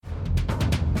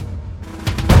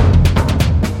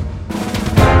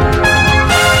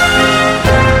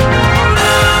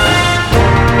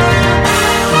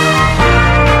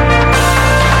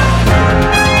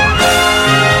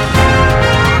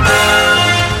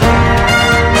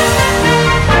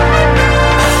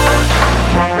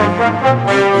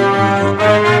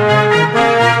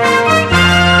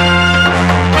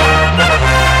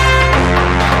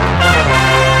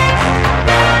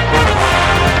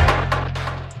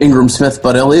Ingram Smith,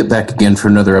 Bud Elliott, back again for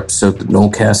another episode of the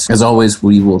Nolecast. As always,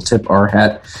 we will tip our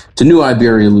hat to New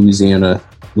Iberia, Louisiana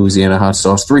hot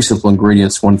sauce. 3 simple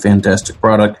ingredients, 1 fantastic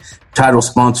product. Title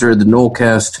sponsor of the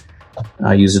Nolecast.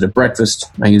 I use it at breakfast.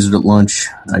 I use it at lunch.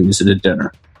 I use it at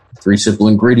dinner. 3 simple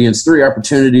ingredients, 3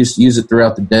 opportunities to use it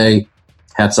throughout the day.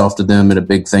 Hats off to them and a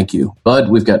big thank you. Bud,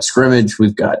 we've got scrimmage.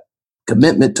 We've got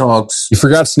commitment talks. You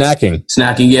forgot snacking.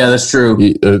 Snacking, yeah, that's true.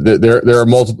 There are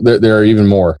multiple. There are even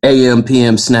more. AM,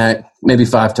 PM snack, maybe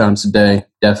 5 times a day.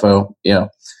 Defo, yeah.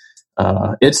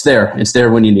 It's there. It's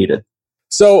there when you need it.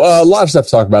 So a lot of stuff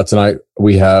to talk about tonight.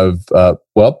 We have, an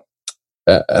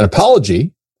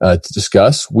apology to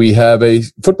discuss. We have a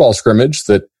football scrimmage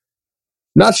that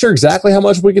not sure exactly how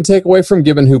much we can take away from,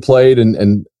 given who played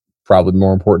and probably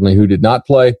more importantly, who did not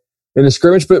play in the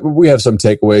scrimmage. But we have some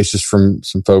takeaways just from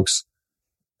some folks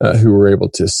who were able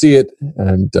to see it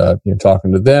and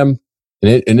talking to them.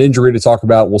 An injury to talk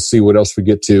about. We'll see what else we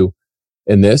get to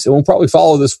in this. And we'll probably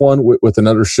follow this one with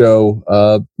another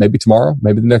show maybe tomorrow,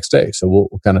 maybe the next day. So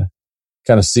we'll kind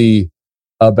of see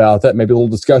about that. Maybe a little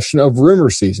discussion of rumor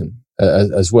season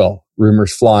as well.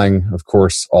 Rumors flying, of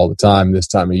course, all the time this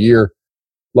time of year,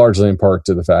 largely in part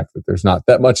to the fact that there's not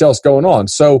that much else going on.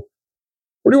 So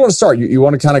where do you want to start? You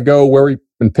want to kind of go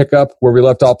and pick up where we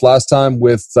left off last time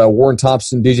with Warren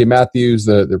Thompson, DJ Matthews,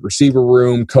 the receiver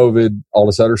room, COVID, all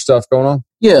this other stuff going on?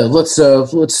 Yeah, let's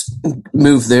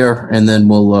move there, and then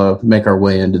we'll make our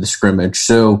way into the scrimmage.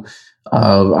 So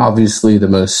obviously the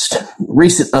most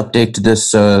recent update to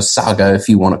this saga, if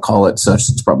you want to call it such,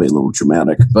 it's probably a little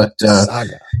dramatic, but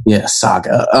saga. Yeah,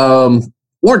 saga.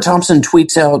 Warren Thompson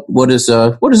tweets out what is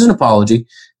an apology.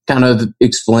 Kind of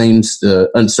explains the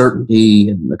uncertainty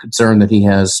and the concern that he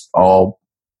has, all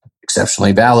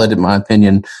exceptionally valid, in my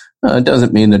opinion. It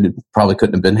doesn't mean that it probably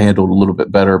couldn't have been handled a little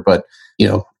bit better, but,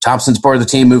 Thompson's part of the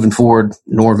team moving forward.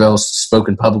 Norvell's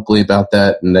spoken publicly about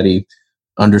that and that he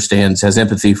understands, has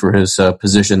empathy for his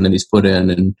position that he's put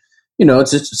in. And,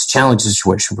 it's a challenging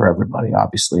situation for everybody,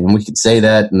 obviously. And we can say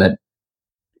that, and that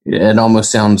it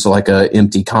almost sounds like an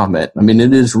empty comment. I mean,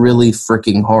 it is really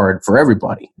freaking hard for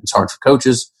everybody. It's hard for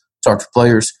coaches. It's hard for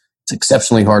players. It's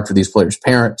exceptionally hard for these players'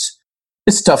 parents.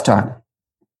 It's a tough time.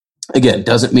 Again,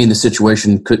 doesn't mean the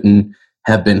situation couldn't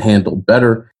have been handled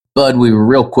better, but we were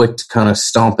real quick to kind of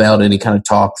stomp out any kind of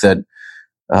talk that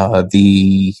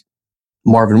the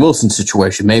Marvin Wilson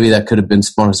situation, maybe that could have been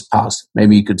spun as a positive.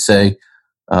 Maybe you could say,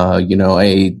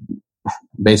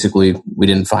 basically, we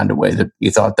didn't find a way that you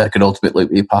thought that could ultimately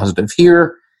be positive.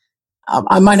 Here,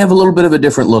 I might have a little bit of a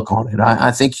different look on it.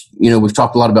 I think, we've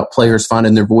talked a lot about players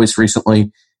finding their voice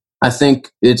recently. I think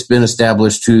it's been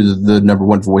established who the number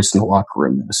one voice in the locker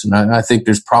room is. And I think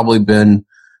there's probably been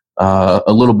a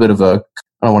little bit of I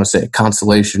don't want to say a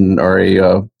consolation or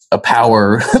a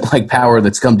power, like power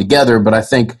that's come together. But I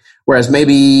think, whereas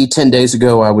maybe 10 days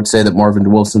ago, I would say that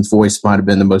Marvin Wilson's voice might have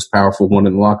been the most powerful one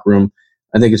in the locker room,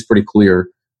 I think it's pretty clear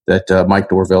that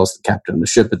Mike Norvell is the captain of the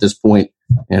ship at this point.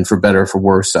 And for better or for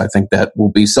worse, I think that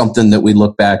will be something that we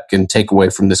look back and take away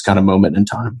from this kind of moment in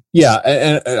time. Yeah,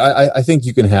 and I think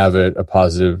you can have a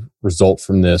positive result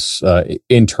from this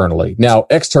internally. Now,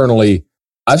 externally,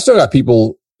 I've still got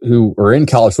people who are in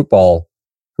college football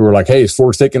who are like, hey, is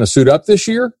Florida State going to suit up this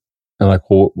year? And I'm like,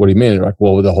 well, what do you mean? They're like,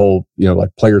 well, with the whole,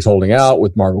 players holding out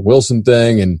with Marvin Wilson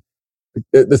thing. And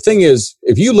the thing is,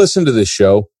 if you listen to this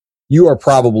show, you are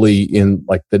probably in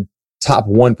like the top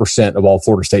 1% of all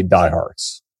Florida State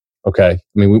diehards. Okay. I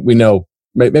mean, we know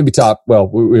maybe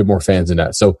we have more fans than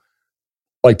that. So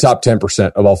like top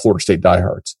 10% of all Florida State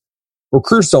diehards.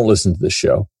 Recruits don't listen to this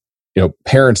show.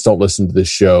 Parents don't listen to this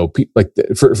show.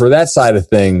 For that side of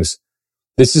things,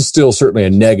 this is still certainly a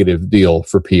negative deal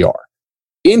for PR.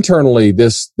 Internally,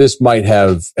 this might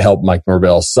have helped Mike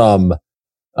Norvell some,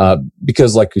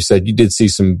 because like you said, you did see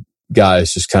some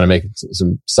guys just kind of making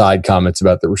some side comments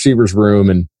about the receivers room.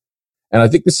 And I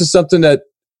think this is something that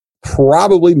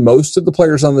probably most of the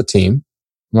players on the team,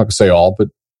 I'm not going to say all, but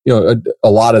a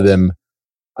lot of them,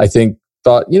 I think,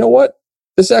 thought, what?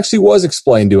 This actually was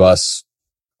explained to us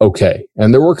okay.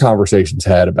 And there were conversations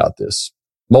had about this,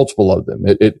 multiple of them.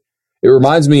 It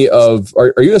reminds me of,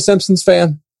 are you a Simpsons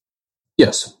fan?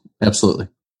 Yes, absolutely.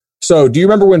 So do you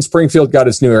remember when Springfield got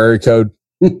its new area code?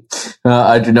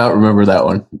 I do not remember that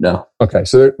one. No. Okay.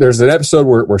 So there's an episode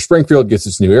where Springfield gets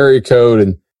its new area code,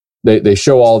 and they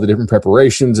show all the different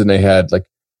preparations, and they had like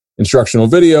instructional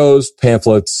videos,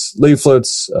 pamphlets,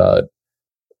 leaflets, blah,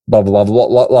 blah, blah,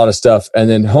 blah, a lot of stuff. And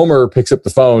then Homer picks up the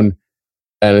phone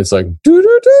and it's like,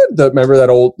 remember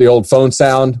the old phone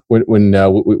sound when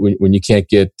you can't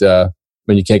get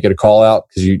a call out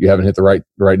because you haven't hit the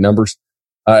right numbers.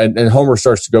 And Homer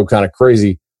starts to go kind of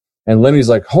crazy. And Lenny's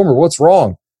like, Homer, what's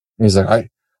wrong? And he's like,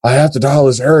 I have to dial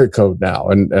this area code now.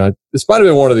 And this might have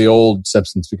been one of the old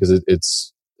Simpsons because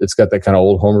it's got that kind of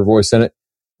old Homer voice in it.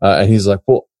 And he's like,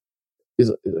 well,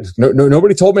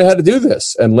 nobody told me how to do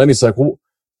this. And Lenny's like, well,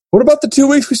 what about the 2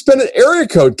 weeks we spent at area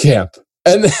code camp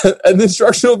and the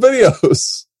instructional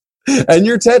videos and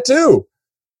your tattoo?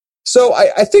 So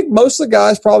I think most of the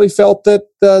guys probably felt that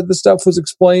the stuff was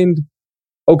explained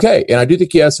okay. And I do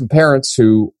think you have some parents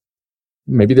who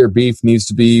maybe their beef needs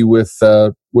to be with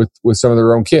some of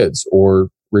their own kids, or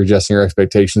readjusting your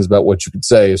expectations about what you could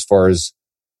say as far as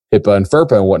HIPAA and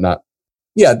FERPA and whatnot.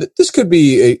 Yeah, this could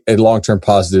be a long-term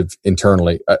positive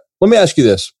internally. Let me ask you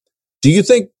this. Do you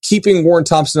think keeping Warren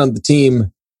Thompson on the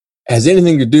team has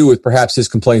anything to do with perhaps his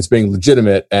complaints being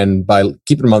legitimate, and by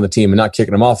keeping him on the team and not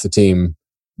kicking him off the team,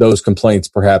 those complaints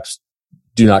perhaps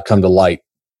do not come to light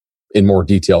in more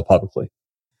detail publicly?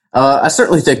 I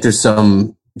certainly think there's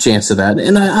some chance of that.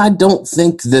 And I don't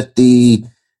think that the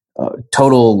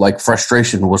total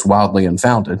frustration was wildly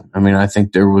unfounded. I mean, I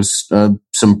think there was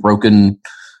some broken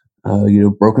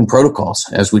protocols,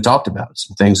 as we talked about,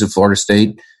 some things that Florida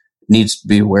State needs to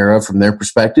be aware of from their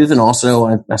perspective. And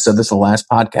also, I said this in the last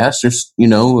podcast, there's,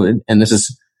 and this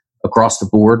is across the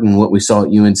board and what we saw at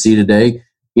UNC today,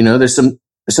 there's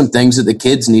some things that the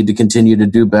kids need to continue to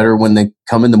do better when they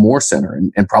come in the Moore Center,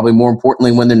 and probably more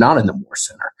importantly, when they're not in the Moore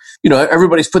Center.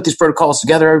 Everybody's put these protocols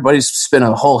together. Everybody's spent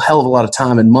a whole hell of a lot of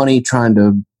time and money trying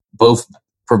to both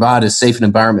provide as safe an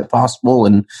environment possible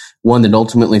and one that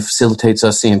ultimately facilitates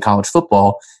us seeing college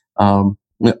football. I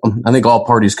think all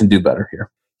parties can do better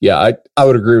here. Yeah, I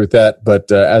would agree with that.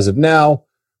 But as of now,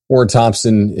 Warren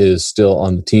Thompson is still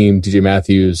on the team. DJ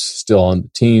Matthews still on the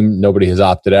team. Nobody has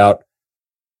opted out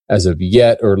as of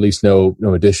yet, or at least no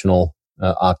additional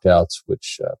opt-outs,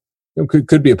 which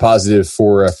could be a positive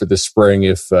for this spring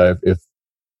if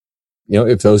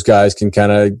those guys can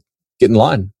kind of get in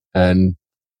line and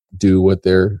do what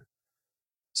they're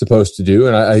supposed to do.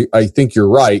 And I think you're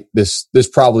right. This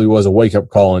probably was a wake-up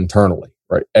call internally,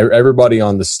 right? Everybody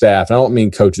on the staff, and I don't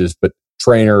mean coaches, but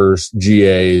trainers,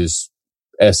 GAs,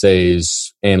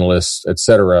 SAs, analysts,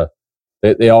 etc.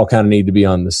 They all kind of need to be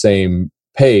on the same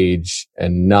page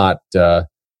and not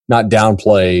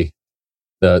downplay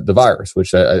the virus,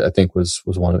 which I think was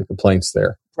one of the complaints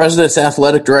there. Presidents,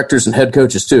 athletic directors, and head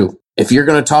coaches too. If you're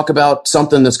going to talk about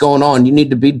something that's going on, you need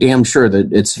to be damn sure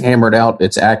that it's hammered out,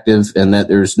 it's active, and that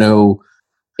there's no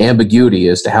ambiguity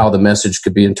as to how the message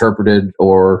could be interpreted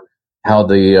or how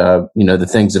the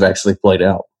things have actually played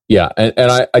out. Yeah, and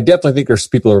I definitely think there's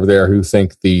people over there who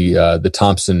think the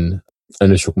Thompson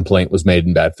initial complaint was made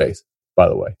in bad faith. By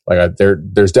the way,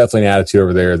 there's definitely an attitude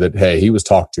over there that, hey, he was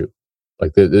talked to,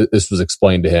 this was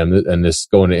explained to him, and this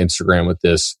going to Instagram with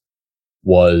this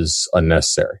was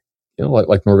unnecessary.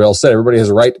 Like Norvell said, everybody has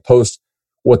a right to post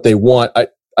what they want.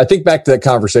 I think back to that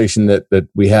conversation that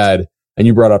we had, and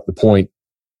you brought up the point.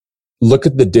 Look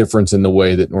at the difference in the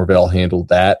way that Norvell handled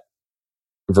that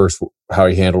versus how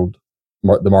he handled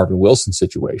the Marvin Wilson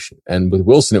situation. And with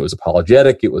Wilson, it was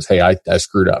apologetic. It was, hey, I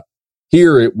screwed up.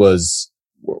 Here it was,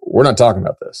 we're not talking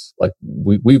about this.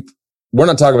 We're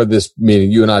not talking about this,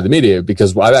 meaning you and I, the media,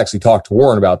 because I've actually talked to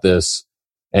Warren about this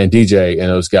and DJ and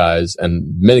those guys,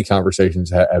 and many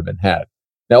conversations have been had.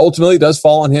 Now, ultimately, it does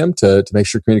fall on him to make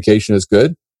sure communication is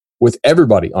good with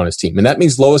everybody on his team. And that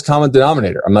means lowest common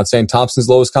denominator. I'm not saying Thompson's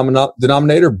lowest common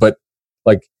denominator, but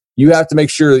you have to make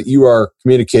sure that you are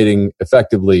communicating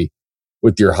effectively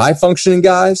with your high functioning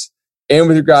guys and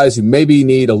with your guys who maybe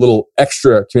need a little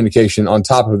extra communication on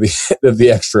top of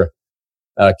the extra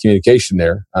communication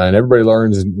there. And everybody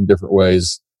learns in different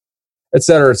ways, et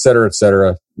cetera, et cetera, et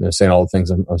cetera. Saying all the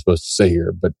things I'm supposed to say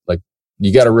here, but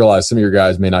you got to realize some of your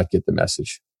guys may not get the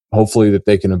message. Hopefully that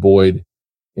they can avoid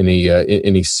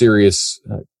any serious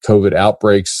COVID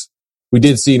outbreaks. We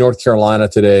did see North Carolina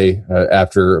today,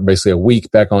 after basically a week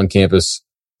back on campus,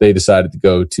 they decided to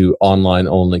go to online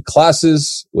only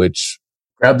classes, which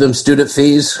grab them student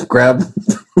fees, grab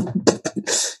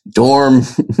dorm,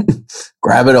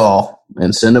 grab it all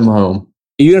and send them home.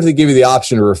 Even if they give you the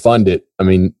option to refund it, I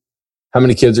mean, how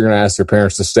many kids are going to ask their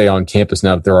parents to stay on campus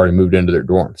now that they're already moved into their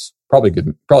dorms? Probably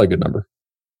a good number.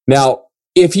 Now,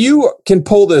 if you can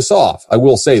pull this off, I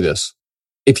will say this.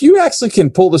 If you actually can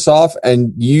pull this off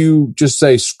and you just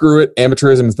say, screw it,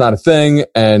 amateurism is not a thing,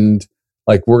 and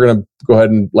we're going to go ahead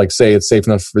and say it's safe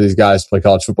enough for these guys to play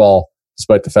college football,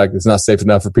 despite the fact that it's not safe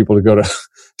enough for people to go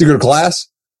to class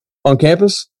on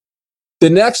campus,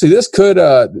 then actually this could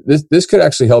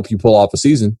actually help you pull off a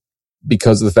season,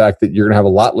 because of the fact that you're going to have a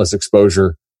lot less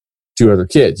exposure to other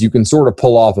kids. You can sort of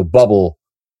pull off a bubble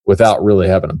without really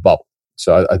having a bubble.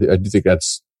 So I do think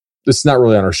that's this is not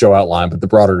really on our show outline, but the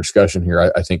broader discussion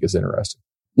here, I think, is interesting.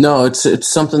 No, it's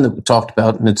something that we talked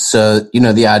about, and it's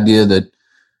the idea that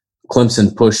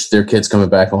Clemson pushed their kids coming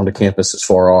back onto campus as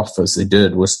far off as they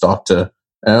did was thought to.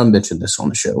 I mentioned this on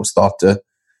the show. Was thought to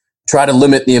try to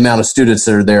limit the amount of students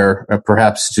that are there,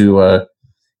 perhaps to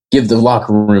give the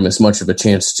locker room as much of a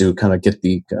chance to kind of get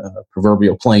the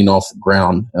proverbial plane off the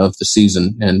ground of the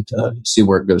season and see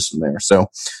where it goes from there. So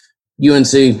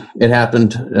UNC, it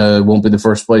happened. Won't be the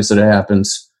first place that it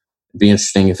happens. It'd be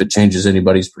interesting if it changes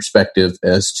anybody's perspective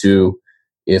as to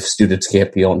if students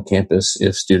can't be on campus,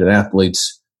 if student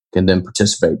athletes can then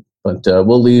participate. But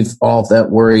we'll leave all of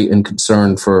that worry and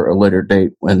concern for a later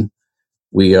date when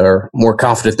we are more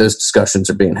confident those discussions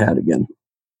are being had again.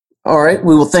 All right.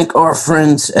 We will thank our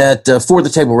friends at For the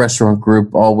Table Restaurant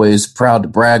Group, always proud to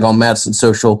brag on Madison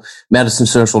Social,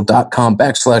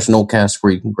 madisonsocial.com/Nolecast,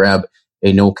 where you can grab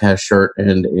a Nolecast shirt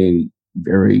and a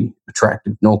very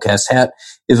attractive Nolecast hat,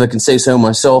 if I can say so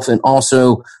myself. And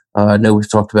also, I know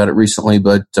we've talked about it recently,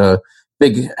 but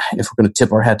big, if we're going to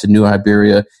tip our hat to New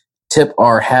Iberia, tip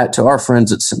our hat to our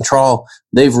friends at Central.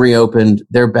 They've reopened.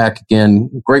 They're back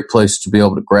again. Great place to be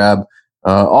able to grab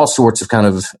all sorts of kind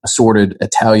of assorted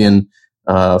Italian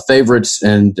favorites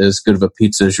and as good of a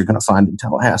pizza as you're going to find in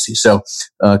Tallahassee. So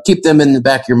keep them in the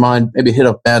back of your mind. Maybe hit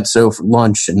up Bad So for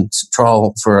lunch and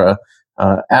Central for a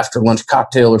after lunch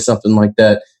cocktail or something like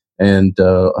that. And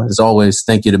as always,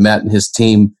 thank you to Matt and his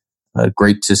team.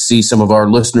 Great to see some of our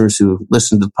listeners who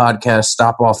listen to the podcast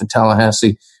stop off in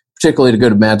Tallahassee, particularly to go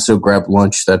to Mad So grab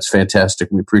lunch. That's fantastic.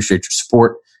 We appreciate your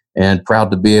support and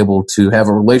proud to be able to have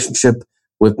a relationship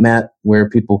with Matt where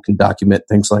people can document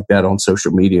things like that on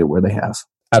social media where they have.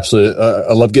 Absolutely.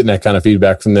 I love getting that kind of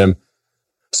feedback from them.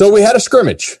 So we had a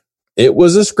scrimmage. It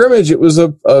was a scrimmage. It was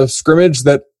a scrimmage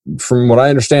that, from what I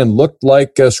understand, looked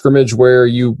like a scrimmage where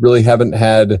you really haven't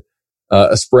had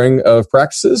a spring of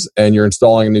practices and you're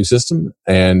installing a new system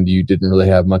and you didn't really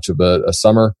have much of a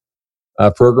summer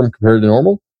program compared to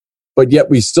normal. But yet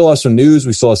we still have some news.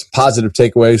 We still have some positive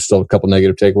takeaways, still have a couple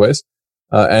negative takeaways.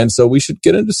 And so we should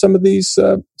get into some of these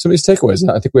takeaways.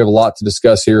 I think we have a lot to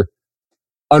discuss here.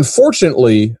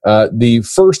 Unfortunately, the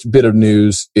first bit of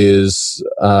news is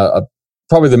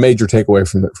probably the major takeaway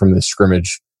from this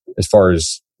scrimmage as far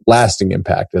as lasting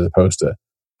impact as opposed to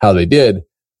how they did,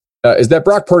 is that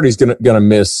Brock Purdy's going to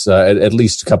miss at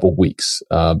least a couple weeks.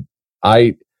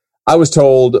 I was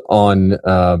told on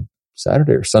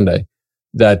Saturday or Sunday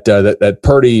that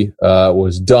Purdy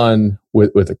was done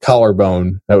with a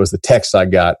collarbone. That was the text I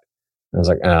got. And I was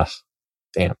like,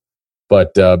 damn.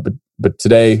 But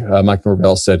today, Mike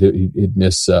Norvell said he'd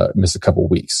miss a couple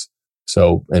weeks.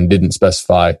 So, and didn't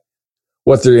specify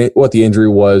what the injury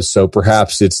was. So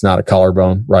perhaps it's not a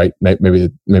collarbone, right? Maybe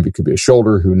it could be a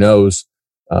shoulder. Who knows?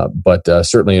 But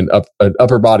certainly an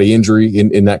upper body injury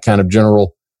in that kind of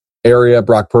general area.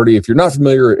 Brock Purdy, if you're not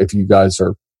familiar, if you guys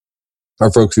are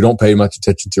folks who don't pay much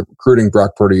attention to recruiting,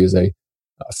 Brock Purdy is a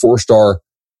 4-star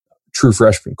true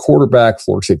freshman quarterback.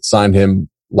 Florida State signed him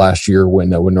last year when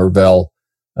Norvell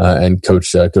and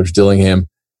Coach Dillingham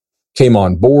came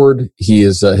on board. He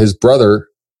is his brother,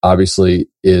 obviously,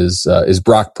 is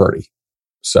Brock Purdy.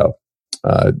 So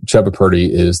Chubba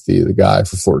Purdy is the guy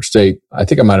for Florida State. I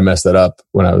think I might have messed that up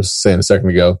when I was saying a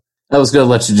second ago. I was going to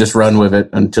let you just run with it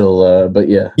until, but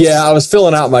yeah. Yeah, I was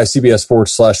filling out my CBS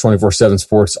Sports /247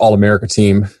 Sports All-America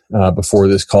team before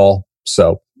this call.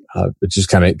 So it's just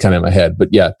kind of in my head. But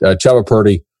yeah, Chubba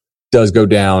Purdy does go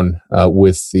down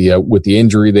with the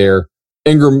injury there.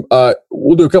 Ingram,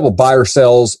 we'll do a couple buy or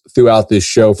sells throughout this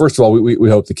show. First of all, we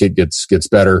hope the kid gets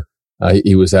better.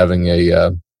 He was having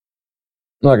I'm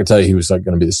not going to tell you he was like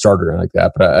going to be the starter like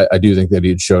that, but I do think that he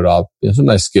had showed off some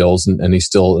nice skills and he's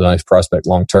still a nice prospect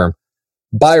long term.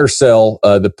 Buy or sell,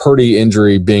 the Purdy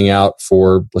injury being out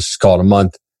for, let's just call it a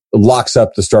month, locks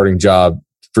up the starting job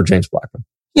for James Blackman.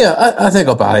 Yeah, I think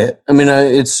I'll buy it. I mean,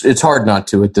 it's hard not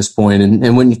to at this point.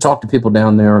 And when you talk to people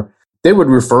down there, they would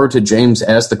refer to James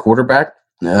as the quarterback,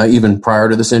 even prior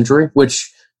to this injury, which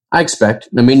I expect.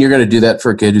 I mean, you're going to do that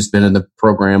for a kid who's been in the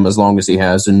program as long as he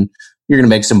has, and you're going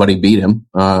to make somebody beat him,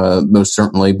 most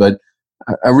certainly. But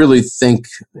I really think,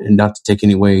 and not to take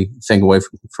anything away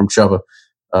from Chubba,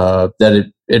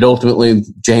 that it ultimately,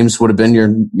 James would have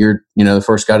been your the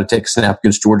first guy to take a snap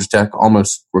against Georgia Tech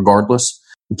almost regardless.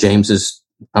 James is,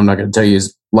 I'm not going to tell you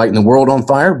he's lighting the world on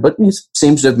fire, but he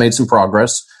seems to have made some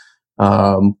progress.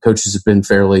 Coaches have been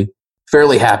fairly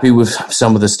happy with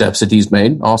some of the steps that he's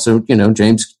made. Also,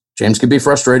 James can be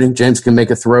frustrating. James can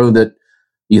make a throw that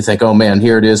you think, oh man,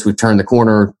 here it is. We've turned the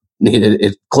corner.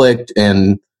 It clicked,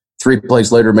 and 3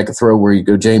 plays later, make a throw where you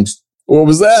go, James. What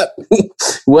was that?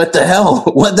 what the hell?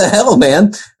 What the hell,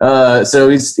 man? So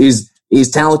he's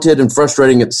talented and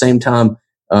frustrating at the same time.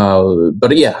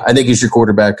 But yeah, I think he's your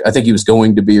quarterback. I think he was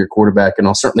going to be your quarterback, and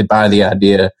I'll certainly buy the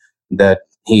idea that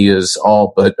he is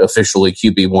all but officially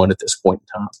QB1 at this point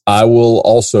in time. I will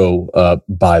also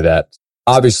buy that.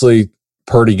 Obviously,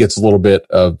 Purdy gets a little bit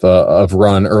of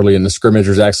run early in the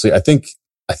scrimmages. Actually, I think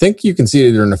you can see it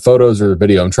either in the photos or the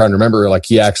video. I'm trying to remember, like,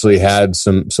 he actually had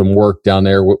some work down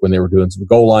there when they were doing some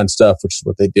goal line stuff, which is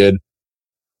what they did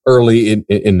early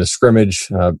in the scrimmage.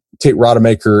 Tate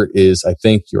Rodemaker is, I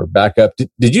think, your backup.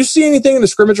 Did you see anything in the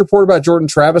scrimmage report about Jordan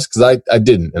Travis? Because I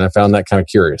didn't, and I found that kind of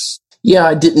curious. Yeah,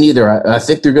 I didn't either. I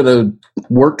think they're going to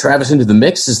work Travis into the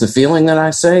mix is the feeling that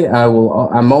I say.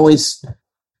 I'm always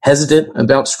hesitant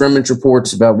about scrimmage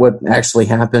reports, about what actually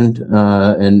happened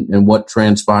and what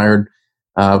transpired.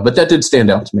 But that did stand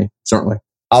out to me, certainly.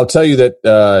 I'll tell you that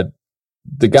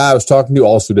the guy I was talking to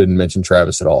also didn't mention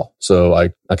Travis at all. So I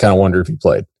kind of wonder if he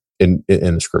played in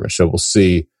the scrimmage. So we'll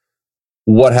see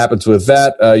what happens with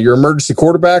that. Your emergency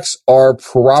quarterbacks are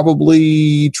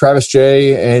probably Travis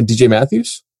J and DJ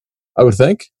Matthews, I would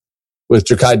think, with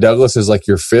Ja'Kai Douglas as like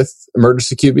your fifth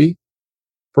emergency QB,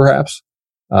 perhaps.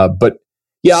 But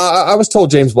yeah, I was told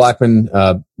James Blackman,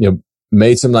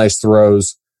 made some nice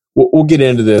throws. We'll get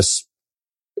into this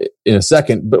in a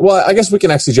second, but I guess we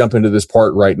can actually jump into this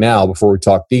part right now before we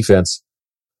talk defense.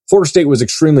 Florida State was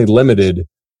extremely limited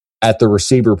at the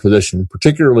receiver position,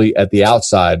 particularly at the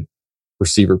outside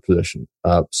receiver position.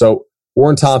 So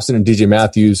Warren Thompson and DJ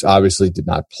Matthews obviously did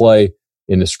not play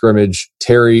in the scrimmage.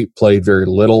 Terry played very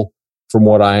little from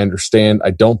what I understand.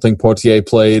 I don't think Poitier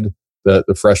played,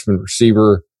 the freshman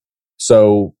receiver.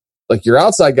 So like your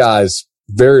outside guys,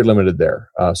 very limited there.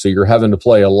 So you're having to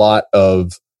play a lot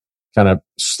of kind of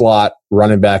slot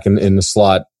running back in the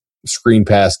slot screen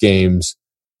pass games.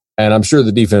 And I'm sure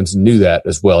the defense knew that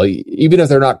as well. Even if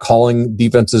they're not calling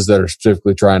defenses that are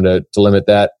specifically trying to limit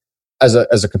that, as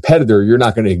a competitor, you're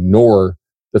not going to ignore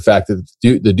the fact that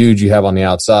the dude you have on the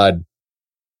outside,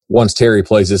 once Terry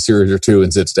plays a series or two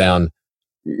and sits down,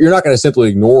 you're not going to simply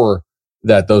ignore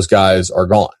that those guys are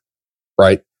gone,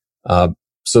 right?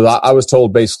 So I was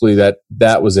told basically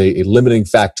that was a limiting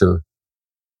factor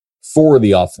for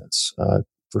the offense,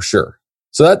 for sure.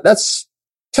 So that's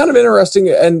kind of interesting.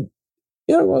 And,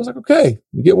 I was like, okay,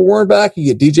 you get Warren back,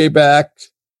 you get DJ back.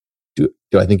 Do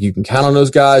I think you can count on those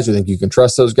guys? Do you think you can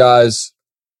trust those guys?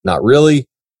 Not really.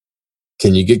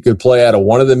 Can you get good play out of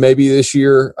one of them maybe this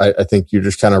year? I think you're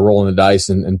just kind of rolling the dice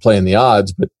and playing the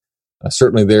odds, but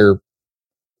certainly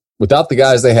without the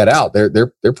guys they had out,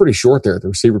 they're pretty short there at the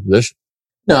receiver position.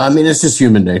 No, I mean, it's just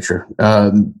human nature.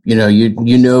 You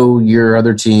know your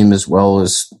other team as well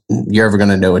as you're ever going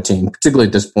to know a team, particularly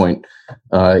at this point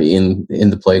in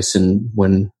the place. And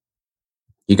when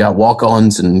you got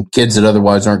walk-ons and kids that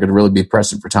otherwise aren't going to really be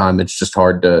pressing for time, it's just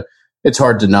hard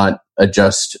to not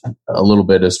adjust a little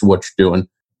bit as to what you're doing.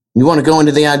 You want to go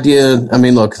into the idea. I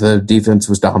mean, look, the defense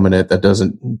was dominant.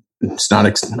 It's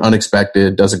not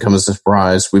unexpected. Doesn't come as a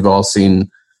surprise. We've all seen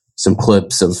some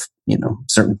clips of,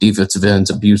 certain defensive ends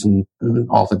abusing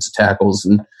offensive tackles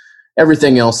and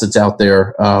everything else that's out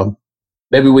there.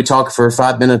 Maybe we talk for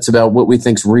 5 minutes about what we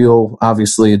think's real.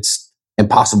 Obviously, it's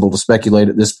impossible to speculate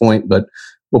at this point, but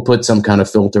we'll put some kind of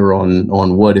filter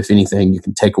on what, if anything, you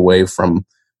can take away from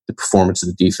the performance of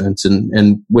the defense.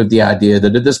 And with the idea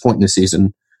that at this point in the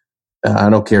season, I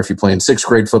don't care if you're playing sixth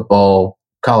grade football,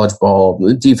 college ball,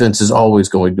 the defense is always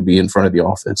going to be in front of the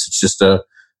offense. It's just a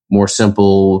more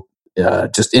simple,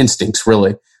 just instincts,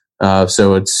 really.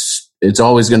 So it's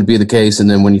always going to be the case. And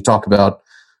then when you talk about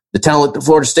the talent that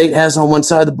Florida State has on one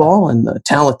side of the ball and the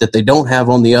talent that they don't have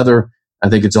on the other, I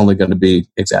think it's only going to be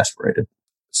exasperated.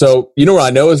 So you know what I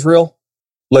know is real?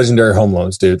 Legendary home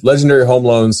loans, dude. Legendary home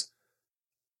loans.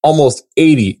 Almost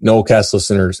 80 Nolecast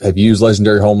listeners have used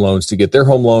Legendary home loans to get their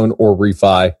home loan or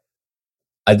refi.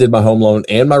 I did my home loan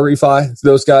and my refi to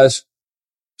those guys.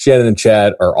 Shannon and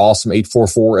Chad are awesome.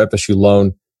 844 FSU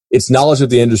loan. It's knowledge of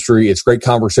the industry. It's great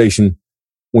conversation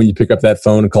when you pick up that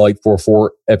phone and call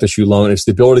 844 FSU loan. It's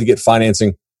the ability to get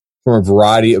financing from a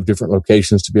variety of different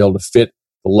locations to be able to fit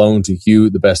the loan to you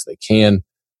the best they can.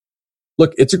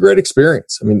 Look, it's a great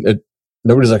experience. I mean,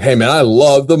 nobody's like, hey man, I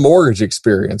love the mortgage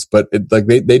experience, but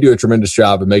they do a tremendous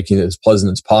job of making it as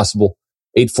pleasant as possible.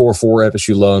 844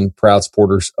 FSU loan, proud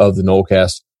supporters of the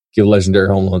Nolecast. Give Legendary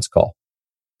Home Loans a call.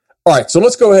 All right, so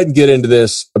let's go ahead and get into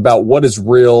this about what is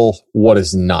real, what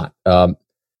is not.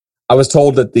 I was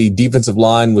told that the defensive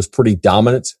line was pretty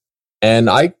dominant, and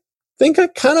I think I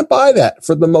kind of buy that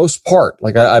for the most part.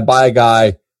 Like I buy a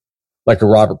guy like a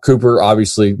Robert Cooper.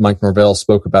 Obviously, Mike Norvell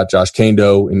spoke about Josh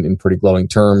Kando in pretty glowing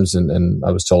terms, and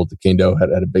I was told that Kando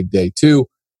had a big day too.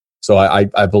 So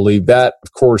I believe that.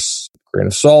 Of course, grain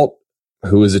of salt.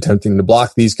 Who is attempting to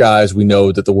block these guys? We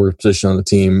know that the worst position on the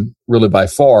team, really by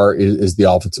far, is the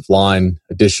offensive line.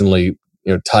 Additionally,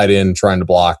 tight end trying to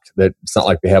block. That it's not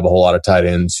like they have a whole lot of tight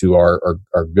ends who are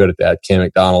good at that. Cam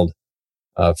McDonald,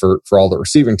 for all the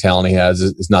receiving talent he has,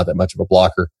 is not that much of a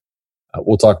blocker.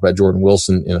 We'll talk about Jordan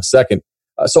Wilson in a second.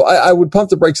 So I would pump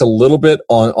the brakes a little bit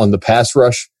on the pass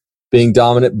rush being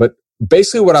dominant. But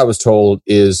basically what I was told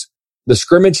is the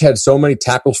scrimmage had so many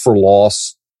tackles for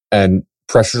loss and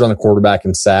pressures on the quarterback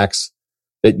and sacks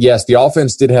that, yes, the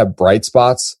offense did have bright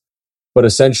spots, but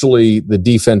essentially the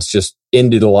defense just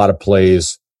ended a lot of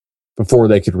plays before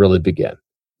they could really begin.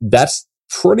 That's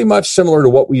pretty much similar to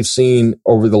what we've seen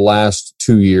over the last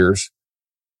 2 years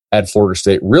at Florida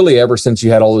State, really ever since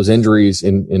you had all those injuries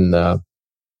in the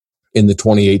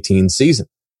 2018 season.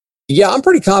 Yeah, I'm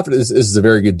pretty confident this is a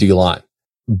very good D-line,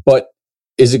 but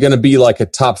is it going to be like a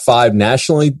top 5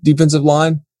 nationally defensive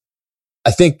line?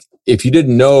 I think if you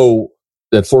didn't know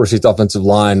that Florida State's offensive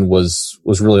line was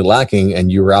really lacking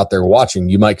and you were out there watching,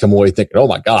 you might come away thinking, oh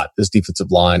my God, this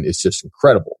defensive line is just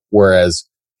incredible. Whereas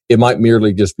it might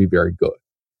merely just be very good.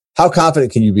 How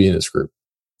confident can you be in this group?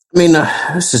 I mean,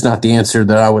 this is not the answer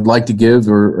that I would like to give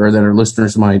or that our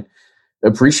listeners might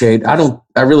appreciate.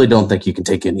 I really don't think you can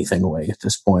take anything away at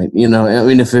this point. I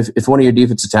mean, if one of your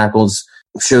defensive tackles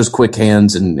shows quick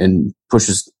hands and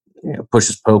pushes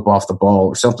Pope off the ball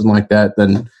or something like that,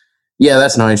 then yeah,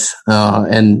 that's nice.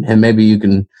 And maybe you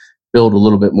can build a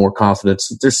little bit more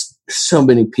confidence. There's so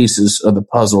many pieces of the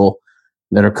puzzle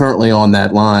that are currently on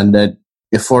that line that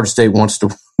if Florida State wants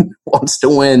to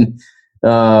win,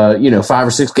 5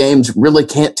 or 6 games, really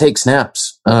can't take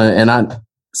snaps.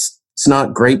 It's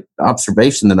not great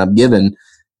observation that I'm given,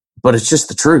 but it's just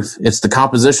the truth. It's the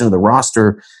composition of the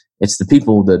roster. It's the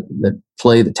people that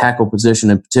play the tackle position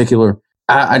in particular.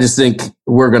 I just think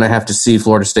we're going to have to see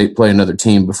Florida State play another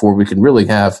team before we can really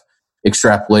have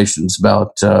extrapolations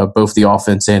about both the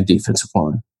offense and defensive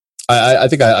line. I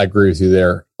think I agree with you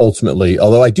there ultimately,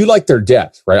 although I do like their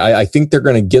depth, right? I think they're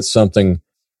going to get something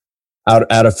out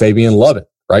of Fabian Lovett,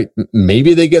 right?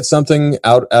 Maybe they get something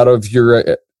out of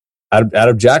your out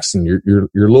of Jackson, your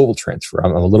Louisville transfer.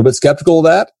 I'm a little bit skeptical of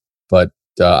that, but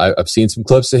I've seen some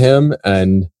clips of him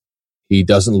and he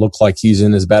doesn't look like he's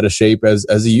in as bad a shape as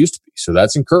he used to be. So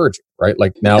that's encouraging, right?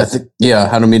 Like now.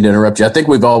 I don't mean to interrupt you. I think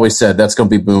we've always said that's going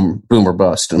to be boom or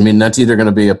bust. I mean, that's either going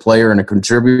to be a player and a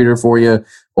contributor for you,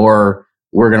 or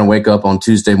we're going to wake up on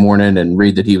Tuesday morning and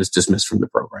read that he was dismissed from the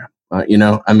program.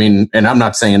 I mean, and I'm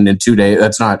not saying in 2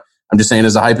 days, I'm just saying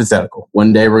as a hypothetical.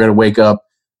 One day we're going to wake up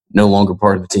no longer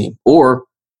part of the team, or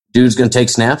dude's going to take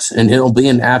snaps and he'll be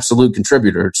an absolute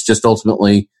contributor. It's just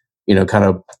ultimately, kind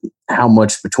of how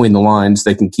much between the lines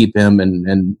they can keep him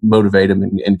and motivate him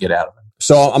and get out of him.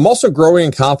 So I'm also growing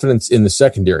in confidence in the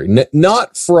secondary,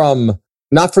 not from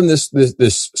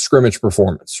this scrimmage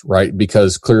performance, right?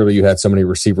 Because clearly you had so many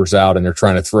receivers out and they're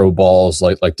trying to throw balls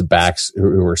like the backs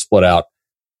who are split out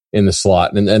in the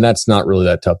slot. And that's not really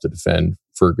that tough to defend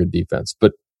for a good defense.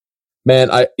 But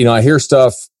man, I hear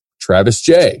stuff, Travis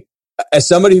J. As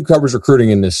somebody who covers recruiting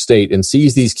in this state and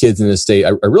sees these kids in this state,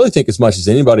 I really think as much as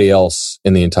anybody else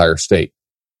in the entire state,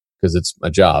 because it's my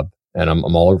job and I'm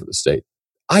all over the state.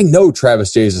 I know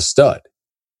Travis J is a stud.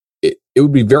 It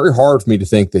would be very hard for me to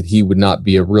think that he would not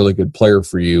be a really good player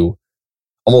for you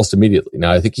almost immediately.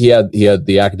 Now, I think he had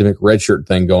the academic redshirt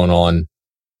thing going on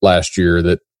last year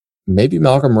that maybe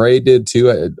Malcolm Ray did too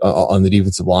on the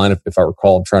defensive line, if I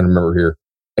recall. I'm trying to remember here.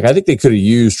 Like, I think they could have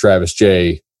used Travis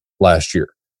J last year.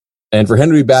 And for him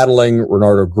to be battling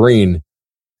Renardo Green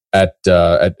at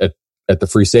the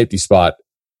free safety spot,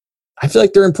 I feel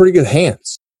like they're in pretty good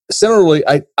hands. Similarly,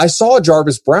 I saw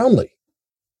Jarvis Brownlee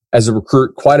as a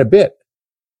recruit quite a bit.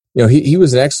 He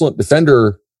was an excellent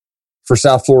defender for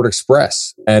South Florida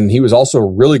Express, and he was also a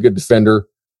really good defender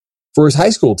for his high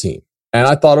school team. And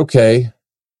I thought, okay,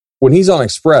 when he's on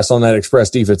that Express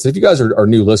defense, if you guys are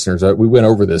new listeners, we went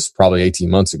over this probably 18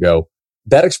 months ago.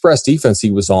 That Express defense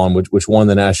he was on, which won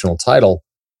the national title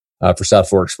for South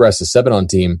Florida Express, the 7-on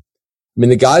team. I mean,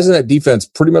 the guys in that defense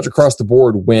pretty much across the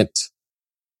board went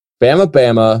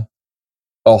Bama,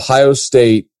 Ohio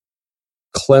State,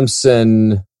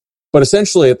 Clemson. But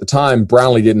essentially at the time,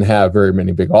 Brownlee didn't have very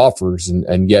many big offers,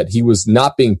 and yet he was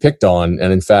not being picked on,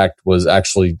 and in fact was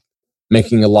actually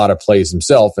making a lot of plays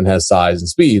himself and has size and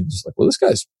speed. It's like, well, this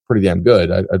guy's pretty damn good.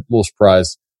 I'm a little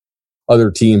surprised other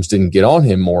teams didn't get on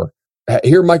him more.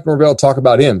 Hear Mike Norvell talk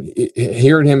about him,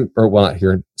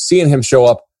 seeing him show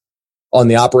up on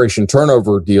the Operation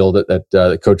Turnover deal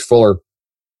that Coach Fuller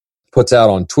puts out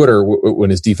on Twitter when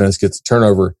his defense gets a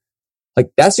turnover, like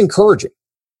that's encouraging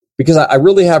because I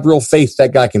really have real faith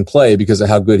that guy can play because of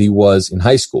how good he was in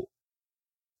high school.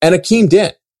 And Akeem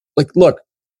Dent, like, look,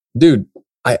 dude,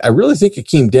 I really think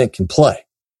Akeem Dent can play.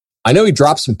 I know he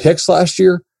dropped some picks last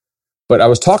year, but I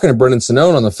was talking to Brendan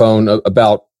Sonnone on the phone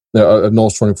about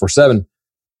Knowles 24/7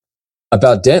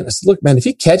 about Dent. I said, look, man, if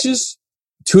he catches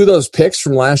 2 of those picks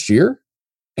from last year,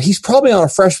 he's probably on a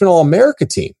freshman All-America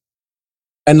team.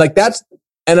 And like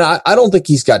I don't think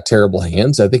he's got terrible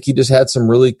hands. I think he just had some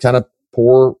really kind of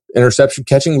poor interception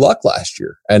catching luck last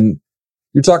year. And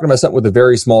you're talking about something with a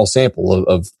very small sample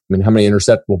of I mean, how many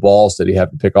interceptable balls did he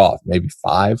have to pick off? Maybe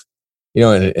 5,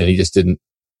 and he just didn't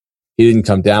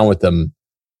come down with them.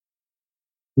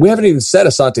 We haven't even said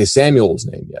Asante Samuel's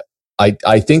name yet.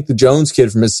 I think the Jones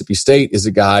kid from Mississippi State is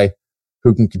a guy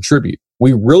who can contribute.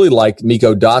 We really like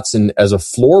Miko Dotson as a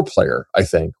floor player, I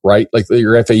think, right? Like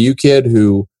your FAU kid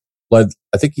who led,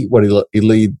 I think he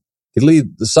lead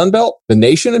the Sun Belt, the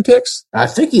nation in picks? I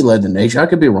think he led the nation. I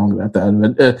could be wrong about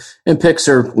that. But and picks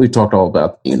we've talked all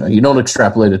about, you don't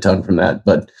extrapolate a ton from that.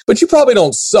 But you probably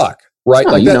don't suck, right?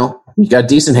 No, you got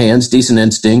decent hands, decent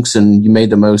instincts, and you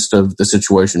made the most of the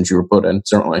situations you were put in,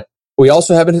 certainly. We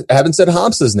also haven't said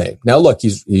Hamsa's name. Now, look,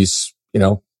 he's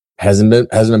hasn't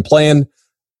been playing.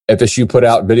 FSU put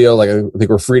out video, like I think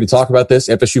we're free to talk about this.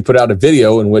 FSU put out a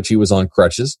video in which he was on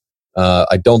crutches.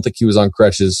 I don't think he was on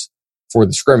crutches for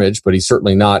the scrimmage, but he's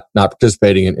certainly not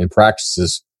participating in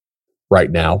practices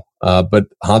right now. But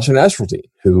Hamsa Nasruddin,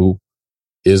 who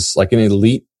is like an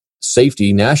elite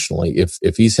safety nationally,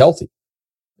 if he's healthy.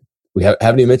 We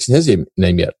haven't even mentioned his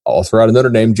name yet. I'll throw out another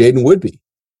name, Jaden Woodby.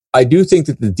 I do think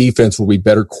that the defense will be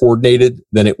better coordinated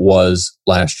than it was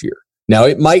last year. Now,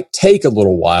 it might take a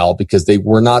little while because they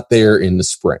were not there in the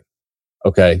spring,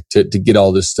 okay, to get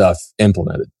all this stuff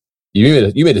implemented.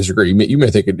 You may disagree. You may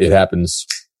think it happens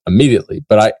immediately,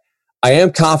 but I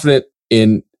am confident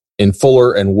in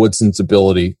Fuller and Woodson's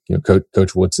ability,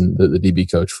 Coach Woodson, the DB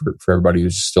coach for everybody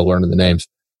who's still learning the names.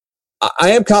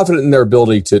 I am confident in their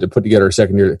ability to put together a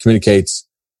secondary that communicates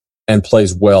and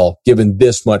plays well, given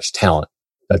this much talent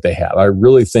that they have. I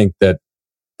really think that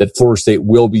Florida State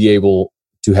will be able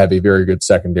to have a very good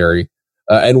secondary,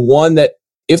 and one that,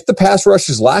 if the pass rush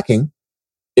is lacking,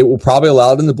 it will probably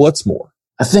allow them to blitz more.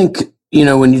 I think,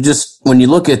 when you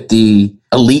look at the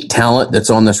elite talent that's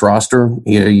on this roster,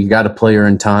 you got a player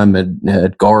in time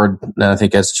at guard that I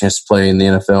think has a chance to play in the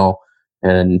NFL,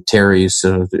 and Terry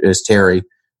is Terry.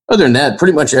 Other than that,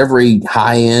 pretty much every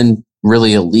high-end,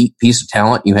 really elite piece of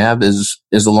talent you have is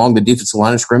along the defensive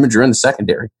line of scrimmage or in the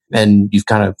secondary. And you've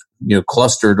kind of,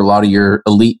 clustered a lot of your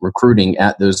elite recruiting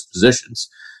at those positions.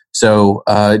 So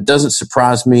it doesn't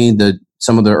surprise me that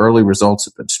some of the early results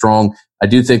have been strong. I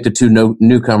do think the 2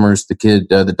 newcomers, the kid,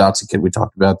 the Dotson kid we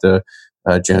talked about, the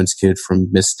Jones kid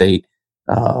from Miss State,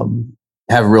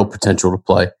 have real potential to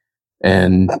play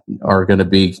and are going to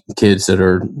be kids that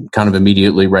are kind of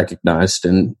immediately recognized.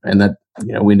 And that,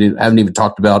 haven't even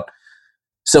talked about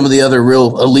some of the other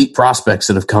real elite prospects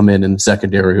that have come in the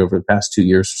secondary over the past 2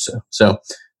 years or so. So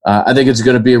I think it's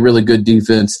going to be a really good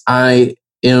defense. I'm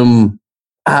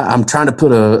trying to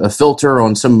put a filter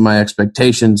on some of my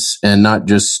expectations and not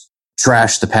just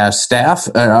trash the past staff.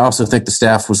 I also think the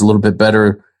staff was a little bit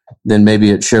better than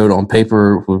maybe it showed on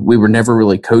paper. We were never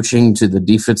really coaching to the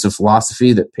defensive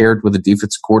philosophy that paired with the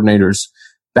defensive coordinator's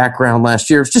background last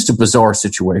year. It's just a bizarre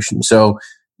situation. So,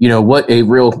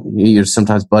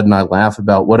 sometimes Bud and I laugh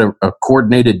about what a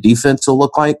coordinated defense will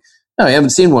look like. No, I haven't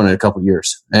seen one in a couple of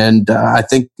years. And I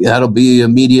think that'll be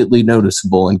immediately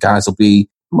noticeable, and guys will be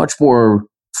much more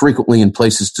frequently in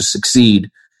places to succeed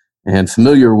and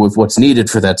familiar with what's needed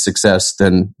for that success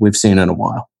than we've seen in a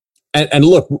while. And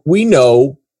look, we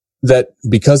know that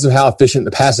because of how efficient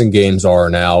the passing games are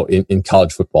now in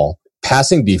college football,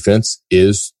 passing defense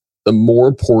is the more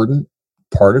important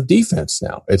part of defense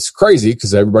now. It's crazy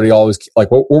because everybody always, like,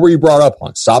 what were you brought up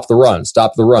on? Stop the run,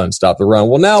 stop the run, stop the run.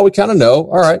 Well, now we kind of know,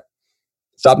 all right,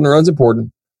 stopping the run's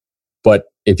important. But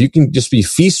if you can just be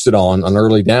feasted on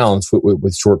early downs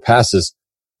with short passes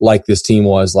like this team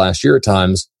was last year at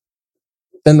times,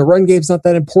 then the run game's not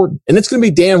that important. And it's going to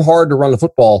be damn hard to run the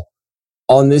football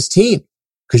on this team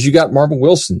because you got Marvin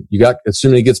Wilson. You got,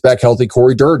 assuming he gets back healthy,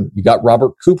 Corey Durden. You got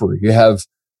Robert Cooper. You have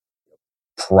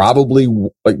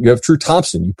True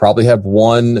Thompson. You probably have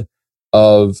one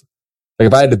of, like,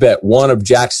 if I had to bet, one of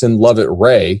Jackson Lovett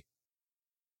Ray.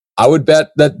 I would bet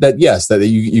that yes, that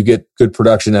you get good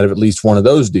production out of at least one of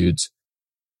those dudes.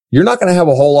 You're not going to have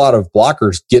a whole lot of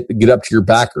blockers get up to your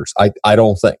backers. I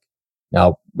don't think.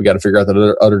 Now we got to figure out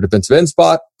that other defensive end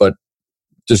spot, but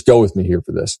just go with me here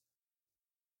for this.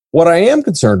 What I am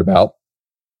concerned about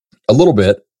a little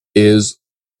bit is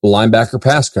linebacker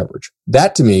pass coverage.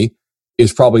 That to me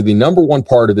is probably the number one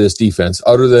part of this defense,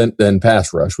 other than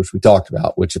pass rush, which we talked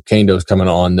about, which if Kando's coming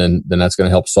on, then that's going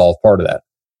to help solve part of that.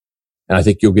 And I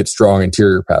think you'll get strong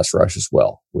interior pass rush as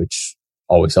well, which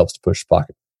always helps to push the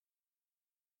pocket.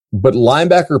 But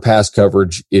linebacker pass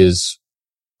coverage is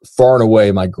far and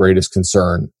away my greatest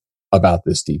concern about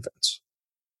this defense.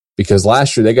 Because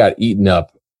last year they got eaten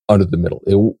up under the middle.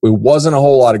 It wasn't a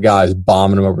whole lot of guys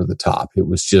bombing them over the top. It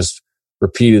was just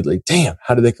repeatedly, damn,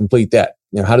 how did they complete that?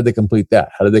 How did they complete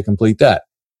that? How did they complete that?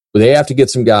 But they have to get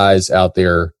some guys out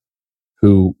there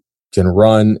who can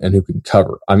run and who can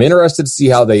cover. I'm interested to see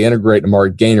how they integrate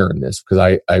Amari Gainer in this,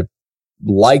 because I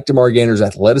liked Amari Gainer's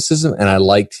athleticism and I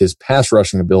liked his pass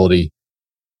rushing ability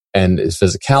and his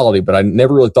physicality, but I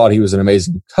never really thought he was an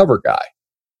amazing cover guy.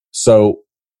 So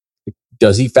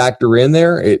does he factor in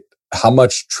there? How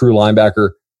much true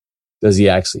linebacker does he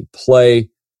actually play?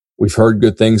 We've heard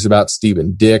good things about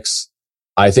Steven Dix.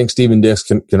 I think Steven Dix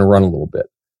can run a little bit.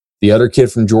 The other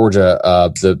kid from Georgia,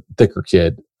 the thicker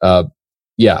kid,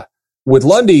 yeah. With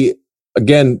Lundy,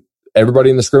 again,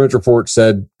 everybody in the scrimmage report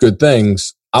said good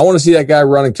things. I want to see that guy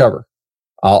run and cover.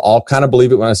 I'll kind of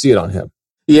believe it when I see it on him.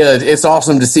 Yeah, it's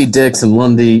awesome to see Dix and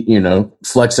Lundy,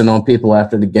 flexing on people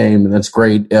after the game, and that's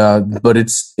great. But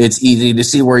it's easy to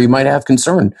see where you might have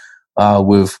concern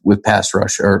with pass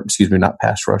rush, or excuse me, not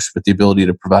pass rush, but the ability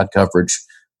to provide coverage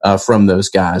from those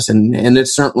guys. And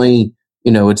it's certainly,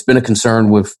 it's been a concern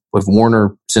with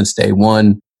Warner since day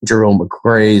one. Jerome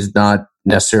McCray is not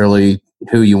necessarily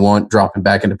who you want dropping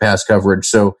back into pass coverage.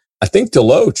 So I think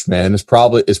Deloach, man, is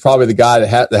probably the guy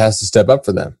that has to step up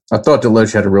for them. I thought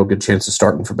Deloach had a real good chance of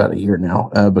starting for about a year now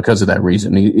because of that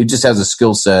reason. He just has a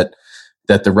skill set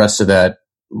that the rest of that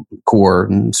core,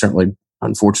 and certainly,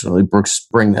 unfortunately, Brooks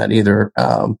bring that either.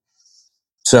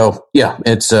 So, yeah,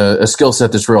 it's a skill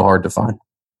set that's real hard to find.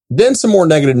 Then some more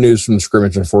negative news from the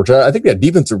scrimmage, unfortunately. I think that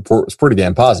defensive report was pretty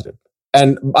damn positive.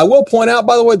 And I will point out,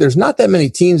 by the way, there's not that many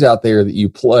teams out there that you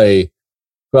play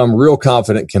who I'm real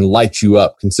confident can light you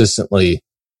up consistently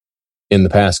in the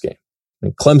pass game. I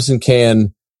mean, Clemson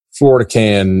can, Florida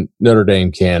can, Notre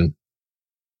Dame can,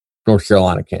 North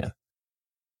Carolina can.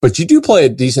 But you do play a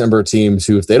decent number of teams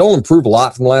who, if they don't improve a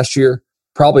lot from last year,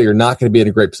 probably are not going to be in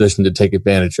a great position to take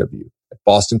advantage of you. Like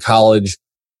Boston College,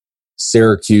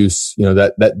 Syracuse,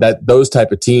 that those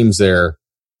type of teams there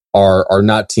are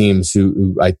not teams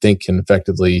who I think can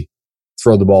effectively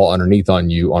throw the ball underneath on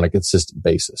you on a consistent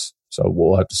basis. So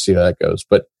we'll have to see how that goes.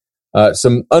 But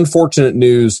some unfortunate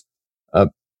news.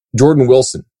 Jordan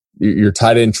Wilson, your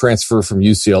tight end transfer from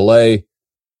UCLA,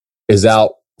 is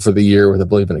out for the year with, I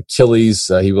believe, an Achilles.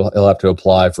 He'll have to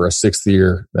apply for a sixth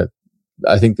year.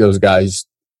 I think those guys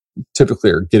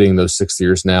typically are getting those 6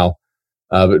 years now.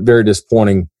 But very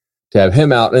disappointing to have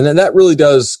him out. And then that really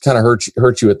does kind of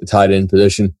hurt you at the tight end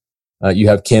position. You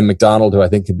have Cam McDonald, who I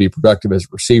think could be productive as a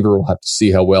receiver. We'll have to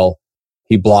see how well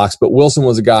he blocks. But Wilson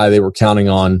was a guy they were counting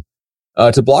on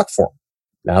to block for him.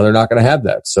 Now they're not going to have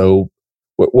that. So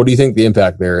what do you think the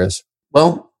impact there is?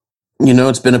 Well,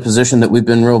 it's been a position that we've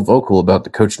been real vocal about. The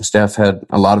coaching staff had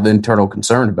a lot of internal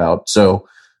concern about. So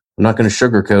I'm not going to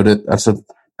sugarcoat it. That's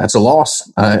a loss.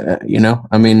 That's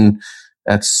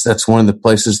one of the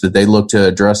places that they look to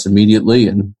address immediately,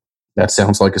 and that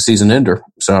sounds like a season ender.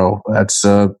 So that's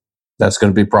going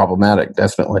to be problematic.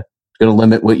 Definitely, it's going to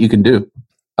limit what you can do.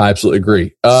 I absolutely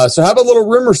agree. So how about a little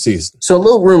rumor season? So a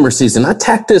little rumor season. I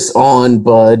tacked this on,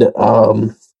 Bud.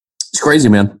 It's crazy,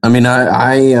 man. I mean,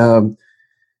 I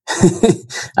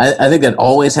think that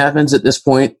always happens at this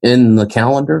point in the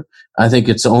calendar. I think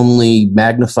it's only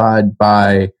magnified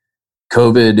by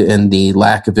COVID and the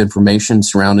lack of information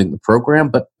surrounding the program.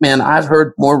 But man, I've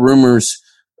heard more rumors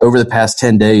over the past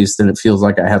 10 days than it feels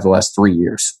like I have the last 3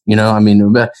 years.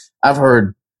 I've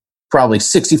heard probably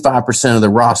 65% of the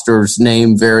rosters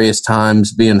named various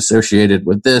times being associated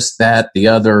with this, that, the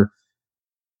other.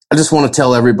 I just want to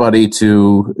tell everybody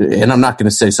to, and I'm not going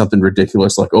to say something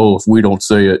ridiculous like, oh, if we don't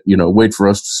say it, wait for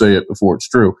us to say it before it's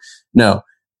true. No,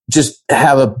 just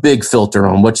have a big filter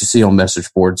on what you see on message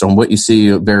boards, on what you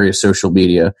see on various social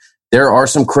media. There are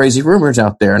some crazy rumors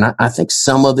out there, and I think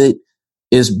some of it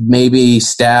is maybe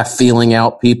staff feeling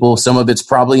out people. Some of it's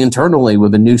probably internally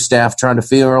with a new staff trying to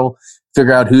figure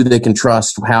out who they can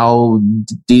trust, how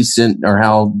decent or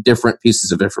how different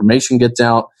pieces of information gets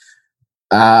out.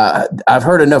 I've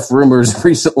heard enough rumors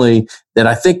recently that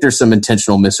I think there's some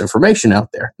intentional misinformation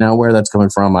out there. Now, where that's coming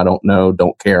from, I don't know,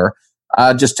 don't care.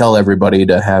 I just tell everybody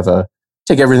to have a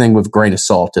take everything with a grain of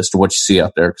salt as to what you see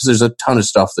out there, because there's a ton of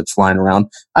stuff that's flying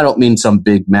around. I don't mean some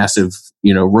big, massive,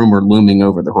 rumor looming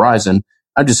over the horizon.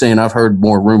 I'm just saying I've heard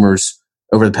more rumors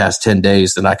over the past 10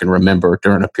 days than I can remember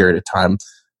during a period of time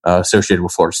associated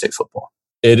with Florida State football.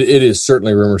 It is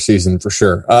certainly rumor season for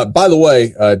sure. By the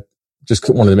way, just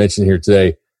wanted to mention here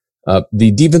today,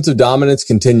 the defensive dominance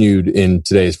continued in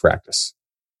today's practice.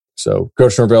 So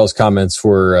Coach Norvell's comments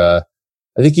were,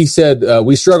 I think he said,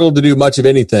 we struggled to do much of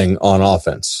anything on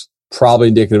offense. Probably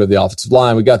indicative of the offensive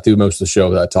line. We got through most of the show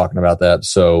without talking about that.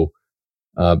 So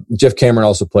Jeff Cameron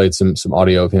also played some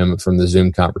audio of him from the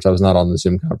Zoom conference. I was not on the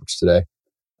Zoom conference today.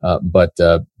 But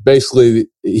basically,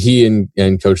 he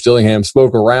and Coach Dillingham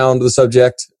spoke around the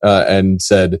subject and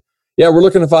said, "Yeah, we're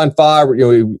looking to find 5.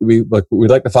 We'd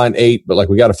like to find 8, but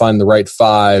we got to find the right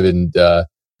 5." And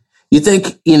you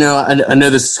think, I know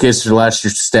this is the case for last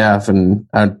year's staff, and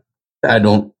I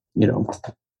don't,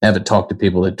 haven't talked to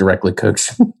people that directly coach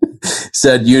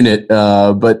said unit,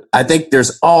 but I think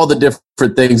there's all the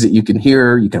different things that you can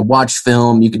hear. You can watch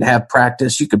film, you can have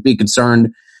practice, you could be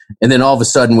concerned. And then all of a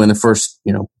sudden, when the first,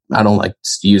 I don't like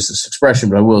to use this expression,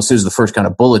 but I will, as soon as the first kind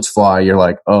of bullets fly, you're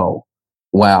like, oh,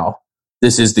 wow,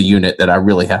 this is the unit that I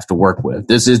really have to work with.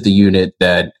 This is the unit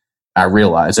that I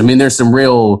realize. I mean, there's some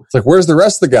real... It's where's the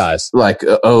rest of the guys?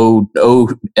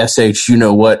 SH,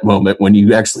 what moment when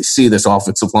you actually see this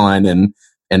offensive line and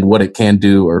what it can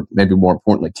do, or maybe more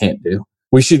importantly, can't do.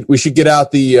 We should get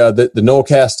out the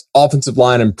Nolecast offensive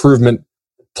line improvement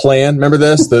plan. Remember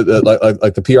this? The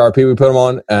the PRP we put them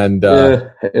on, and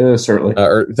certainly,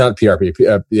 or not PRP,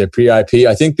 PIP.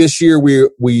 I think this year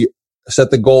we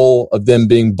set the goal of them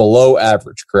being below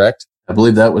average. Correct? I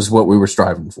believe that was what we were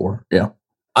striving for. Yeah,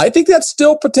 I think that's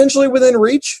still potentially within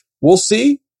reach. We'll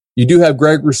see. You do have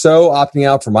Greg Rousseau opting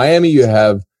out for Miami. You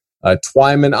have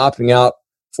Twyman opting out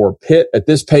for Pitt. At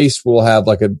this pace, we'll have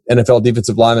an NFL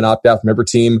defensive lineman opt out from every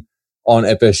team on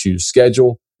FSU's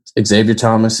schedule. Xavier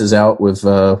Thomas is out with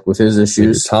his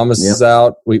issues. Xavier Thomas is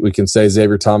out. We can say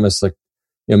Xavier Thomas,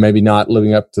 maybe not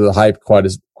living up to the hype quite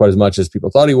as much as people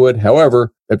thought he would.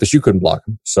 However, FSU couldn't block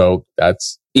him, so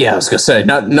that's I was gonna say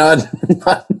not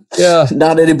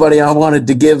anybody I wanted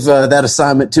to give that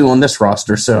assignment to on this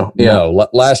roster. So no,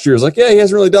 last year was he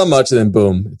hasn't really done much, and then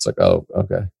boom, it's oh,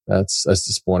 okay, that's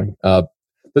disappointing.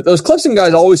 But those Clemson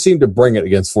guys always seem to bring it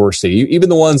against Florida State. Even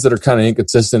the ones that are kind of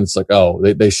inconsistent, it's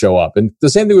they show up. And the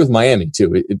same thing with Miami,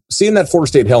 too. Seeing that Florida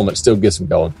State helmet still gets them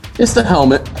going. It's the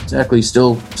helmet. Exactly.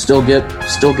 Still get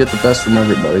the best from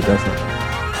everybody, definitely.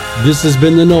 This has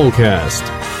been the Nolecast.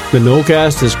 The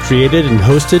Nolecast is created and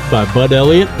hosted by Bud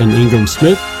Elliott and Ingram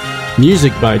Smith.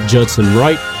 Music by Judson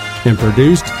Wright. And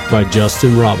produced by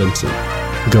Justin Robinson.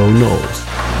 Go Noles.